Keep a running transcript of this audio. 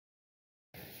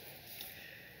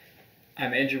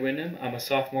I'm Andrew Wyndham. I'm a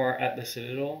sophomore at the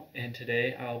Citadel, and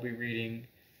today I'll be reading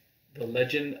The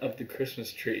Legend of the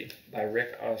Christmas Tree by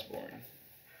Rick Osborne.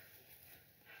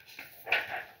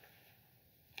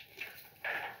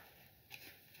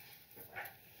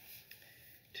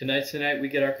 Tonight's the night we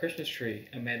get our Christmas tree,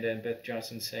 Amanda and Beth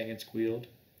Johnson sang and squealed.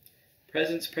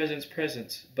 Presents, presents,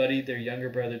 presents, Buddy, their younger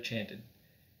brother, chanted.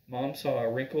 Mom saw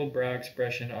a wrinkled brow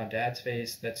expression on Dad's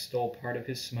face that stole part of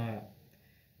his smile.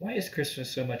 Why is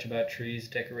Christmas so much about trees,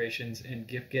 decorations, and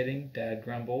gift-getting? Dad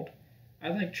grumbled. I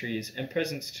like trees, and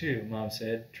presents too, Mom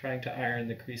said, trying to iron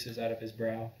the creases out of his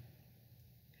brow.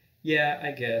 Yeah,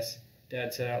 I guess,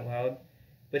 Dad said out loud,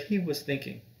 but he was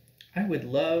thinking. I would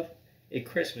love a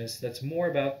Christmas that's more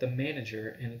about the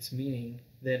manager and its meaning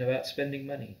than about spending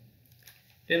money.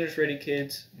 Dinner's ready,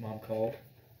 kids, Mom called.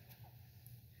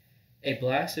 A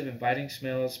blast of inviting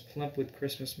smells, plump with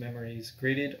Christmas memories,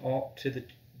 greeted all to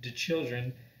the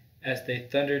children as they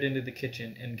thundered into the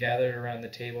kitchen and gathered around the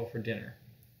table for dinner.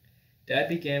 Dad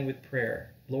began with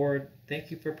prayer. Lord, thank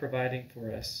you for providing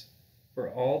for us, for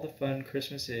all the fun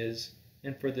Christmas is,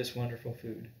 and for this wonderful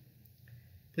food.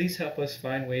 Please help us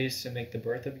find ways to make the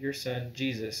birth of your son,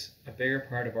 Jesus, a bigger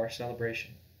part of our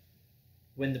celebration.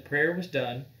 When the prayer was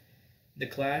done, the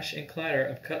clash and clatter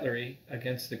of cutlery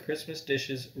against the Christmas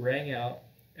dishes rang out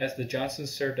as the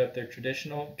Johnsons served up their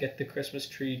traditional Get the Christmas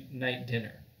Tree night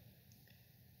dinner.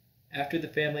 After the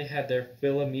family had their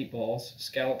fill of meatballs,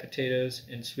 scalloped potatoes,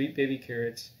 and sweet baby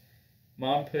carrots,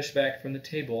 Mom pushed back from the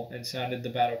table and sounded the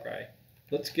battle cry.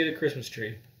 Let's get a Christmas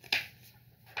tree.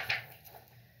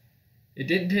 It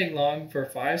didn't take long for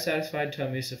 5 satisfied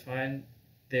tummies to find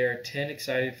their 10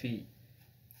 excited feet.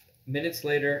 Minutes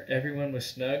later, everyone was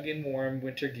snug in warm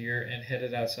winter gear and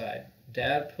headed outside.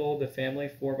 Dad pulled the family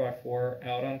 4x4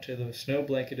 out onto the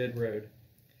snow-blanketed road.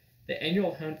 The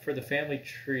annual hunt for the family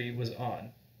tree was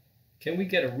on. Can we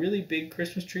get a really big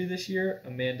Christmas tree this year?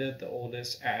 Amanda, the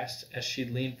oldest, asked as she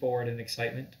leaned forward in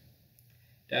excitement.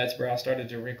 Dad's brow started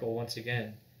to wrinkle once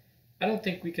again. I don't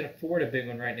think we can afford a big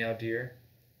one right now, dear.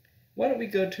 Why don't we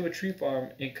go to a tree farm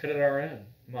and cut it our own?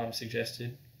 Mom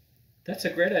suggested. That's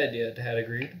a great idea, Dad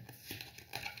agreed.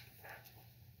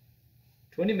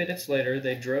 20 minutes later,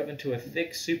 they drove into a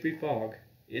thick, soupy fog.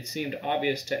 It seemed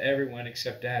obvious to everyone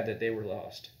except Dad that they were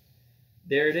lost.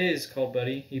 There it is, called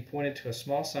Buddy. He pointed to a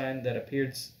small sign that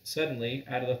appeared suddenly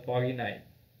out of the foggy night.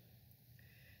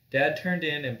 Dad turned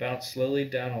in and bounced slowly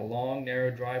down a long,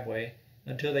 narrow driveway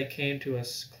until they came to a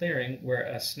clearing where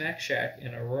a snack shack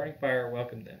and a roaring fire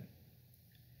welcomed them.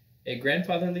 A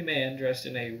grandfatherly man dressed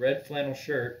in a red flannel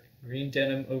shirt, green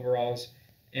denim overalls,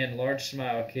 and large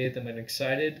smile gave them an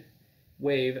excited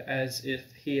wave as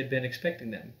if he had been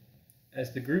expecting them.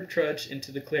 As the group trudged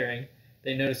into the clearing,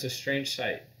 they noticed a strange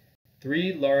sight.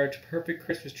 3 large, perfect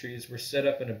Christmas trees were set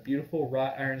up in a beautiful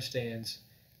wrought iron stands.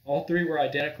 All 3 were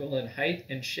identical in height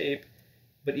and shape,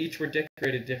 but each were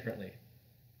decorated differently.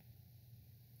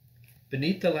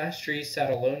 Beneath the last tree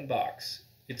sat a lone box.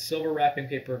 Its silver wrapping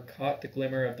paper caught the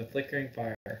glimmer of the flickering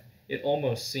fire. It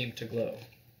almost seemed to glow.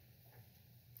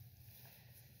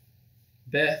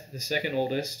 Beth, the second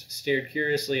oldest, stared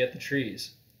curiously at the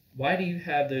trees. Why do you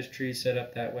have those trees set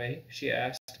up that way? She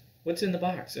asked. What's in the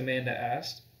box? Amanda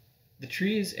asked. The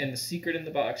trees and the secret in the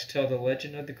box tell the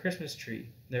legend of the Christmas tree,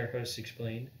 their host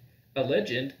explained. A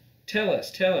legend? Tell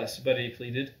us, Buddy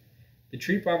pleaded. The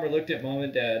tree farmer looked at Mom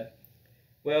and Dad.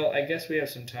 Well, I guess we have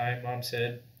some time, Mom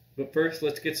said. But first,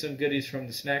 let's get some goodies from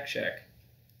the snack shack.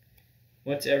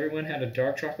 Once everyone had a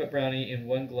dark chocolate brownie in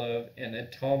one glove and a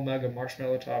tall mug of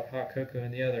marshmallow top hot cocoa in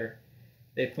the other,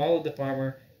 they followed the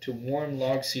farmer to warm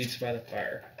log seats by the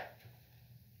fire.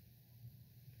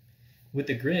 With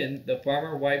a grin, the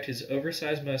farmer wiped his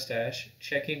oversized mustache,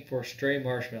 checking for stray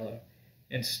marshmallow,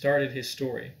 and started his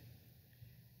story.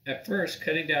 At first,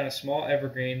 cutting down a small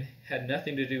evergreen had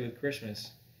nothing to do with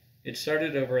Christmas. It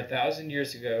started over 1,000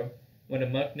 years ago when a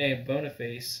monk named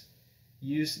Boniface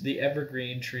used the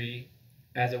evergreen tree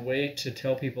as a way to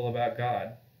tell people about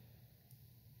God.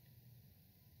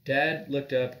 Dad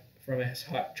looked up from his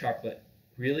hot chocolate.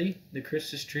 Really? The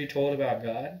Christmas tree told about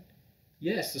God?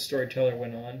 Yes, the storyteller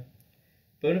went on.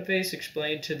 Boniface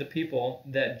explained to the people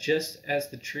that just as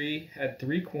the tree had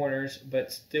 3 corners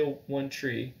but still one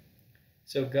tree,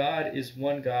 so God is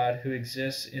one God who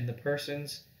exists in the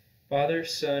persons Father,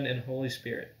 Son, and Holy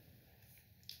Spirit.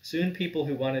 Soon people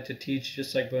who wanted to teach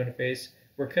just like Boniface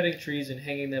were cutting trees and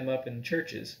hanging them up in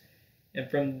churches, and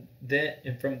from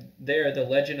there the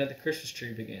legend of the Christmas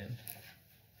tree began.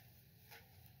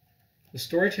 The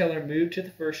storyteller moved to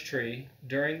the first tree.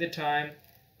 During the time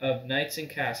of knights and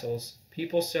castles,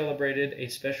 people celebrated a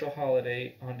special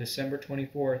holiday on December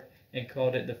 24th and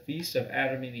called it the Feast of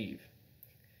Adam and Eve.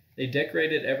 They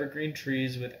decorated evergreen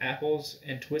trees with apples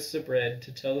and twists of bread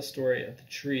to tell the story of the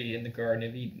tree in the Garden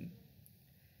of Eden.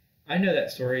 I know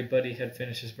that story, Buddy had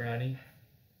finished his brownie.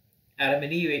 Adam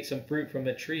and Eve ate some fruit from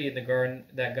a tree in the garden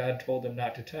that God told them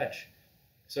not to touch.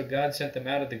 So God sent them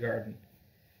out of the garden.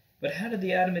 But how did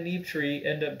the Adam and Eve tree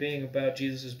end up being about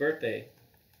Jesus' birthday?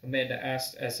 Amanda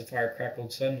asked as the fire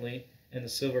crackled suddenly and the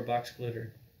silver box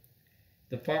glittered.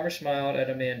 The farmer smiled at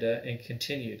Amanda and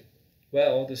continued,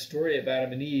 "Well, the story of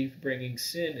Adam and Eve bringing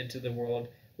sin into the world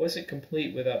wasn't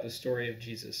complete without the story of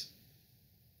Jesus.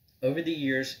 Over the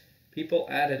years, people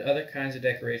added other kinds of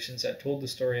decorations that told the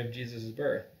story of Jesus'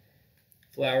 birth.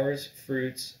 Flowers,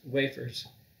 fruits, wafers.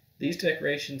 These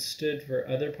decorations stood for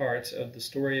other parts of the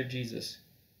story of Jesus.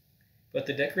 But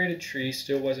the decorated tree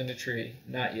still wasn't a tree,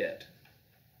 not yet."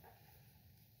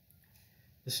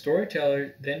 The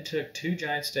storyteller then took 2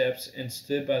 giant steps and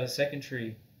stood by the second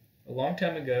tree. A long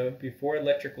time ago, before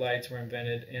electric lights were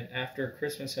invented and after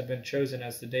Christmas had been chosen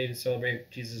as the day to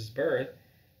celebrate Jesus' birth,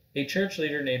 a church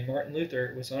leader named Martin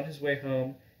Luther was on his way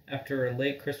home after a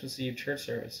late Christmas Eve church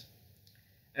service.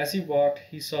 As he walked,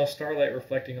 he saw starlight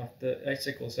reflecting off the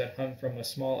icicles that hung from a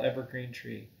small evergreen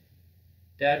tree.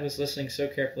 Dad was listening so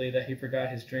carefully that he forgot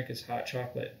his drink as hot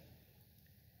chocolate.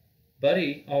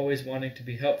 Buddy, always wanting to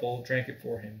be helpful, drank it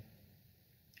for him.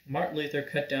 Martin Luther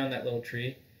cut down that little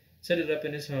tree, set it up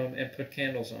in his home, and put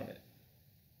candles on it.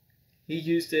 He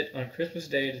used it on Christmas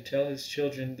Day to tell his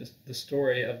children the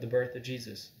story of the birth of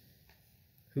Jesus,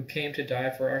 who came to die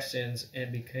for our sins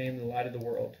and became the light of the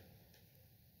world.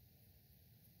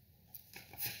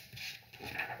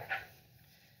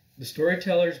 The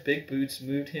storyteller's big boots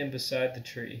moved him beside the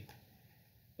tree.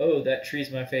 "Oh, that tree's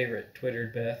my favorite,"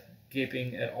 twittered Beth,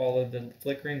 gaping at all of the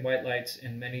flickering white lights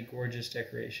and many gorgeous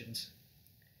decorations.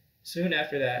 Soon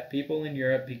after that, people in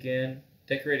Europe began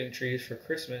decorating trees for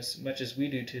Christmas much as we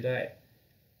do today.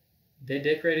 They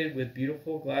decorated with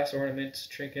beautiful glass ornaments,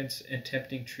 trinkets, and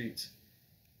tempting treats.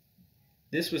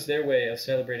 This was their way of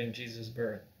celebrating Jesus'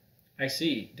 birth. "I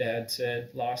see," Dad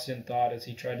said, lost in thought as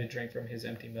he tried to drink from his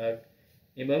empty mug.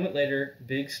 A moment later,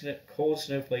 big cold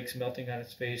snowflakes melting on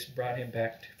his face brought him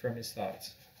back from his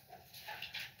thoughts.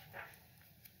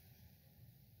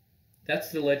 "That's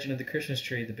the legend of the Christmas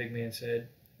tree," the big man said.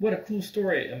 "What a cool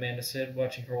story," Amanda said,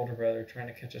 watching her older brother trying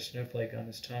to catch a snowflake on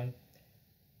his tongue.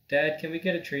 "Dad, can we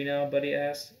get a tree now?" Buddy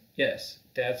asked. Yes,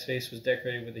 Dad's face was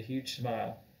decorated with a huge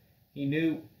smile. He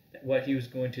knew what he was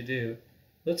going to do.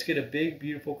 "Let's get a big,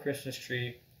 beautiful Christmas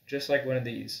tree, just like one of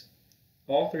these."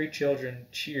 All 3 children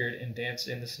cheered and danced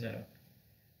in the snow.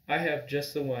 "I have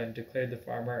just the one," declared the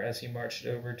farmer as he marched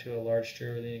over to a large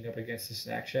tree leaning up against the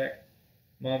snack shack.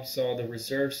 Mom saw the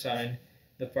reserve sign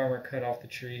the farmer cut off the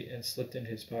tree and slipped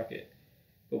into his pocket.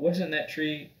 "But wasn't that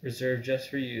tree reserved just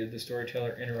for you?" the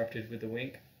storyteller interrupted with a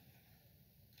wink.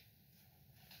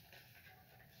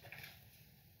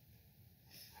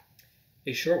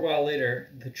 A short while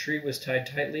later, the tree was tied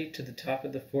tightly to the top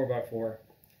of the 4x4.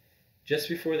 Just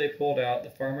before they pulled out, the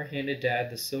farmer handed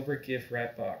Dad the silver gift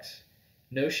wrap box.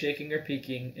 "No shaking or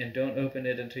peeking, and don't open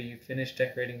it until you finish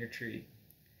decorating your tree."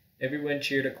 Everyone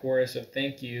cheered a chorus of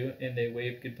 "thank you," and they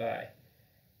waved goodbye.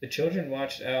 The children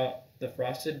watched out the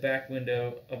frosted back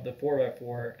window of the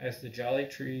 4x4 as the jolly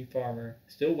tree farmer,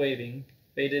 still waving,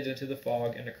 faded into the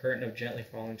fog and a curtain of gently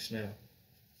falling snow.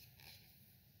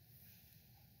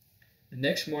 The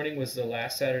next morning was the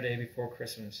last Saturday before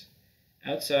Christmas.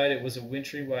 Outside it was a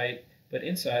wintry white, but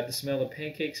inside the smell of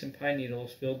pancakes and pine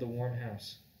needles filled the warm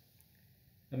house.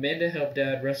 Amanda helped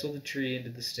Dad wrestle the tree into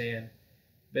the stand.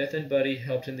 Beth and Buddy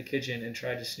helped in the kitchen and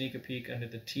tried to sneak a peek under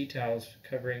the tea towels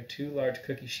covering 2 large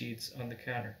cookie sheets on the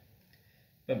counter.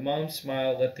 But Mom's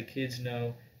smile let the kids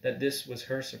know that this was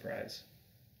her surprise.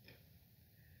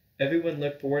 Everyone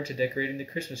looked forward to decorating the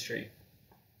Christmas tree.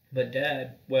 But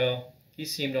Dad, well, he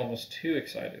seemed almost too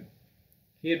excited.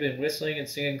 He had been whistling and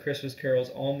singing Christmas carols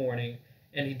all morning,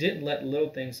 and he didn't let little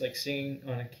things like singing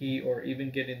on a key or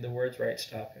even getting the words right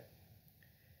stop him.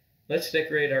 "Let's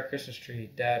decorate our Christmas tree,"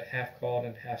 Dad half called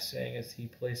and half sang as he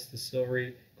placed the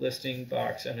silvery, glistening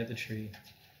box under the tree.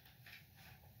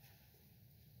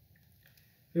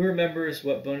 Who remembers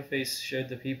what Boniface showed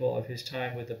the people of his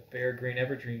time with a bare green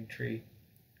evergreen tree?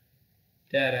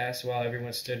 Dad asked while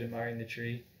everyone stood admiring the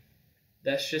tree.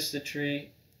 "That's just the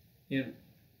tree,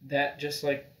 that just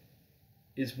like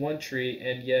is one tree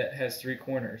and yet has 3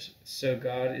 corners. So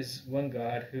God is one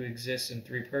God who exists in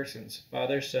 3 persons,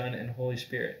 Father, Son, and Holy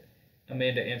Spirit,"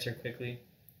 Amanda answered quickly.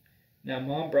 Now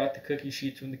Mom brought the cookie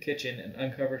sheets from the kitchen and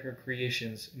uncovered her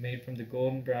creations made from the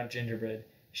golden brown gingerbread,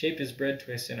 shaped as bread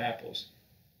twists and apples.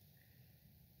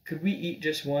 Could we eat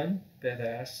just one? Beth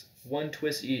asked. One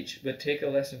twist each, but take a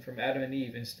lesson from Adam and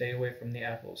Eve and stay away from the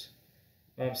apples,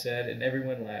 Mom said, and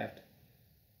everyone laughed.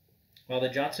 While the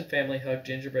Johnson family hugged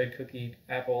gingerbread cookie,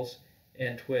 apples,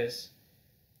 and twists,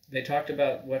 they talked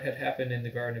about what had happened in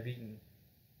the Garden of Eden.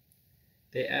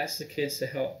 They asked the kids to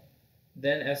help.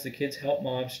 Then, as the kids helped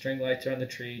Mom string lights around the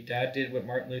tree, Dad did what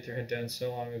Martin Luther had done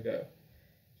so long ago.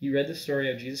 He read the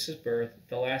story of Jesus' birth.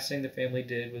 The last thing the family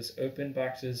did was open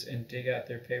boxes and dig out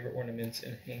their favorite ornaments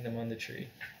and hang them on the tree.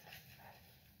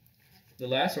 The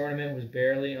last ornament was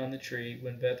barely on the tree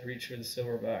when Beth reached for the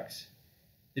silver box.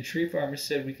 The tree farmer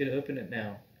said we could open it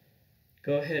now.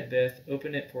 Go ahead, Beth,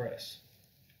 open it for us,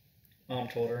 Mom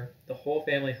told her. The whole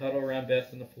family huddled around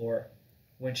Beth on the floor.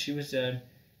 When she was done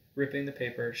ripping the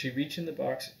paper, she reached in the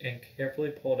box and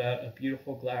carefully pulled out a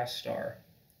beautiful glass star.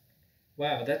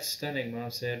 Wow, that's stunning,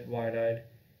 Mom said, wide-eyed.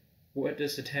 What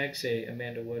does the tag say?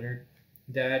 Amanda wondered.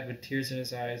 Dad, with tears in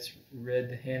his eyes, read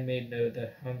the handmade note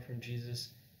that hung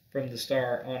from the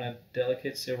star on a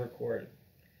delicate silver cord.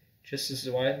 Just as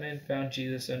the wise men found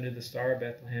Jesus under the star of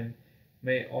Bethlehem,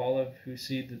 may all of who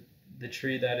see the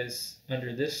tree that is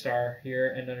under this star hear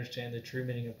and understand the true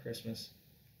meaning of Christmas.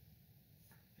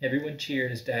 Everyone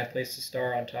cheered as Dad placed the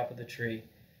star on top of the tree.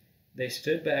 They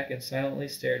stood back and silently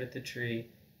stared at the tree.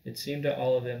 It seemed to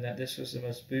all of them that this was the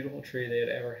most beautiful tree they had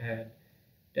ever had.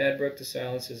 Dad broke the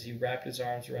silence as he wrapped his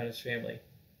arms around his family.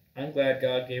 I'm glad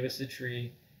God gave us the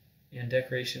tree and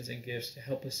decorations and gifts to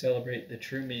help us celebrate the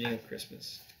true meaning of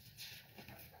Christmas.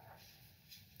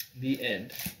 The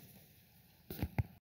end.